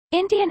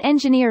Indian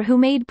engineer who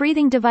made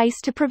breathing device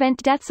to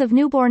prevent deaths of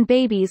newborn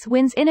babies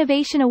wins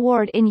Innovation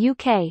Award in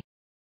UK.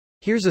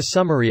 Here's a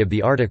summary of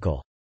the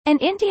article. An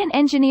Indian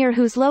engineer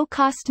whose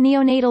low-cost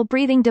neonatal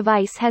breathing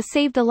device has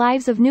saved the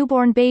lives of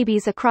newborn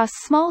babies across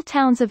small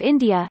towns of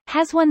India,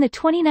 has won the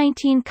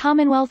 2019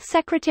 Commonwealth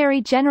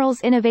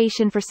Secretary-General's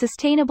Innovation for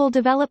Sustainable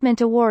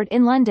Development Award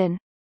in London.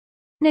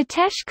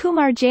 Nitesh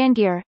Kumar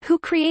Jangir, who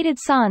created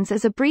SANS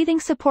as a breathing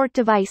support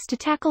device to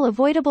tackle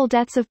avoidable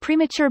deaths of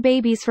premature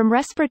babies from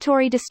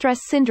respiratory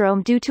distress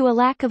syndrome due to a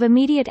lack of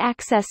immediate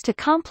access to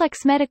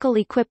complex medical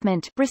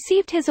equipment,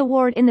 received his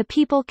award in the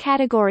People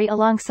category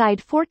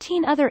alongside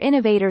 14 other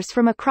innovators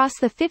from across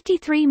the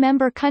 53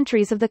 member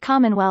countries of the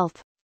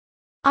Commonwealth.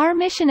 Our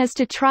mission is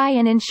to try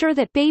and ensure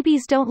that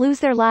babies don't lose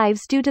their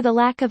lives due to the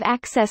lack of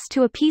access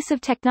to a piece of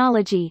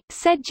technology,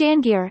 said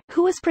Jangir,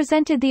 who was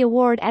presented the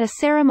award at a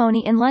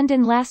ceremony in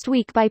London last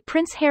week by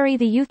Prince Harry,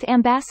 the Youth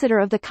Ambassador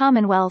of the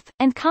Commonwealth,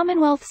 and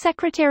Commonwealth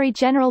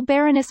Secretary-General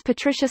Baroness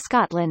Patricia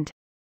Scotland.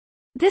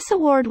 This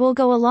award will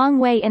go a long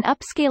way in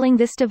upscaling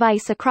this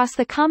device across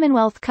the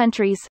Commonwealth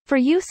countries, for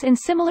use in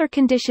similar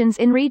conditions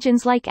in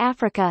regions like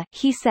Africa,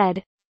 he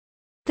said.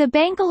 The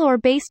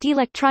Bangalore-based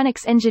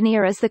electronics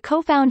engineer is the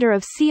co-founder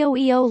of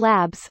COEO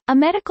Labs, a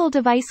medical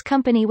device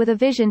company with a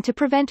vision to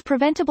prevent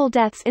preventable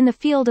deaths in the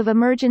field of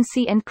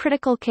emergency and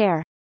critical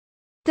care.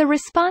 The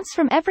response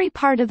from every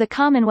part of the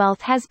Commonwealth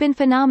has been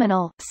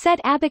phenomenal,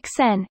 said Abhik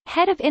Sen,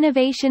 head of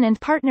innovation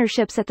and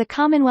partnerships at the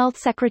Commonwealth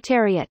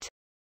Secretariat.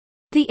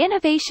 The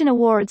Innovation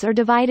Awards are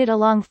divided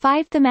along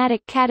 5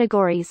 thematic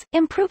categories: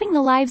 improving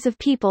the lives of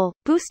people,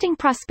 boosting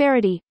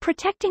prosperity,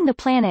 protecting the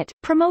planet,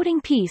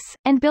 promoting peace,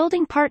 and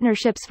building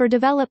partnerships for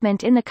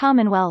development in the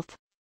Commonwealth.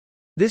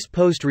 This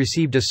post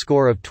received a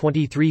score of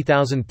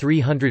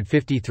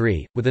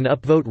 23,353, with an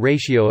upvote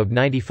ratio of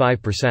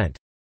 95%.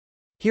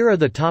 Here are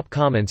the top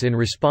comments in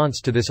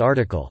response to this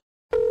article.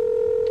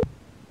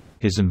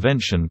 His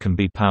invention can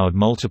be powered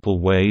multiple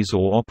ways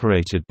or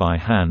operated by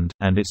hand,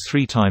 and it's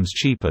 3 times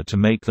cheaper to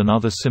make than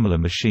other similar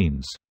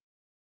machines.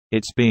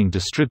 It's being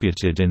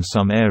distributed in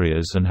some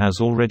areas and has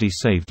already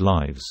saved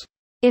lives.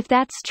 If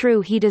that's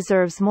true, he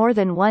deserves more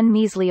than one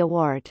measly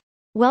award.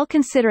 Well,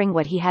 considering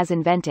what he has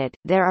invented,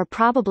 there are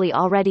probably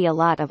already a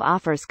lot of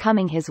offers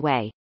coming his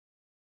way.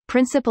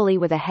 Principally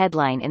with a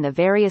headline in the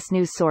various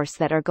news sources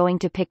that are going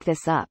to pick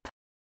this up.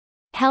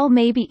 Hell,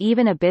 maybe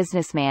even a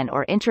businessman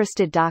or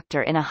interested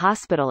doctor in a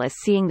hospital is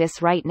seeing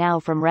this right now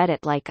from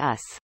Reddit like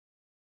us.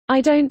 I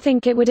don't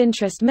think it would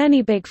interest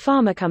many big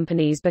pharma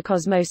companies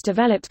because most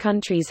developed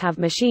countries have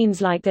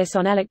machines like this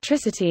on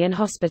electricity in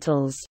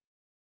hospitals.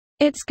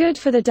 It's good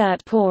for the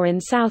dirt poor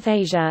in South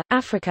Asia,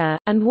 Africa,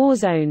 and war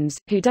zones,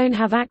 who don't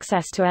have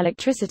access to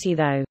electricity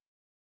though.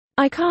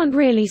 I can't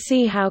really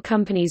see how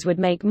companies would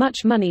make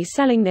much money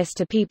selling this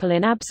to people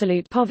in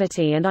absolute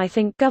poverty, and I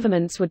think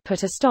governments would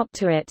put a stop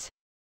to it.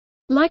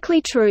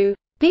 Likely true.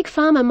 Big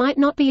Pharma might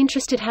not be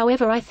interested,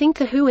 however I think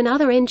the WHO and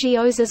other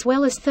NGOs as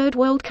well as third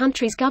world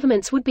countries'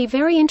 governments would be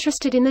very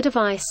interested in the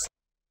device.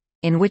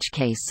 In which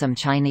case some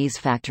Chinese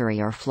factory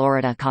or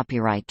Florida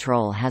copyright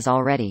troll has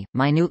already,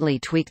 minutely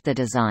tweaked the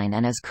design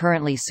and is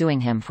currently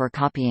suing him for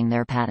copying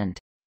their patent.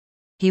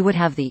 He would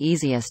have the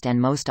easiest and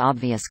most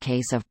obvious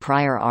case of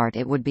prior art.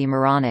 It would be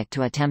moronic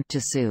to attempt to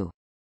sue.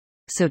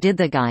 So did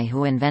the guy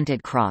who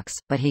invented Crocs,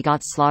 but he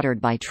got slaughtered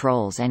by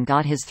trolls and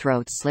got his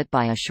throat slit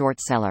by a short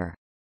seller.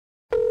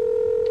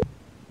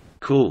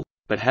 Cool,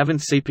 but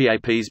haven't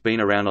CPAPs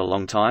been around a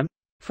long time?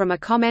 From a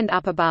comment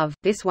up above,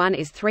 this one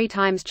is 3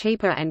 times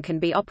cheaper and can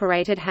be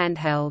operated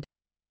handheld.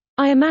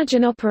 I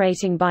imagine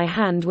operating by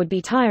hand would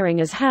be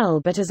tiring as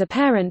hell, but as a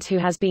parent who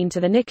has been to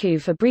the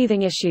NICU for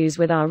breathing issues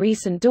with our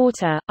recent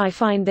daughter, I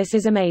find this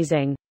is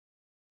amazing.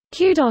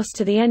 Kudos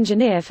to the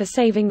engineer for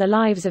saving the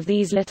lives of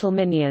these little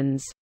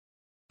minions.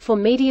 For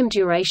medium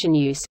duration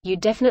use, you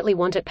definitely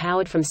want it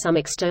powered from some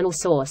external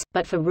source,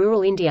 but for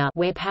rural India,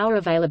 where power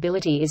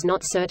availability is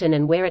not certain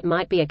and where it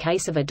might be a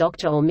case of a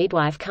doctor or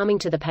midwife coming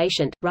to the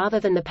patient,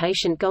 rather than the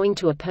patient going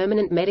to a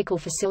permanent medical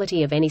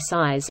facility of any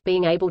size,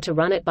 being able to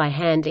run it by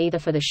hand either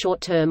for the short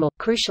term or,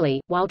 crucially,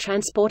 while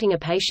transporting a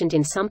patient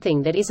in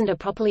something that isn't a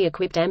properly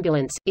equipped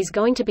ambulance, is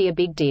going to be a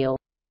big deal.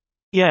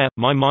 Yeah,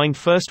 my mind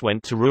first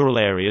went to rural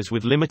areas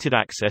with limited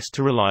access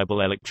to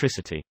reliable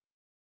electricity.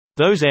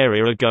 Those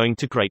areas are going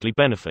to greatly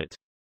benefit.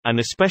 And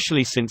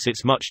especially since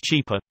it's much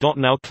cheaper.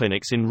 Now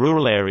clinics in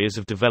rural areas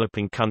of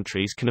developing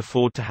countries can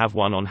afford to have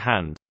one on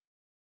hand.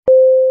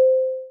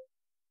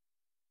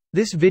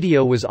 This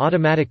video was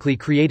automatically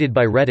created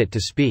by Reddit to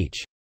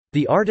speech.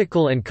 The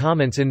article and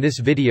comments in this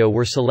video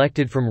were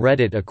selected from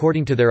Reddit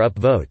according to their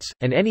upvotes,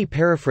 and any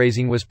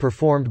paraphrasing was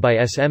performed by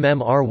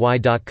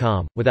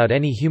smmry.com, without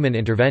any human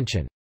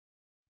intervention.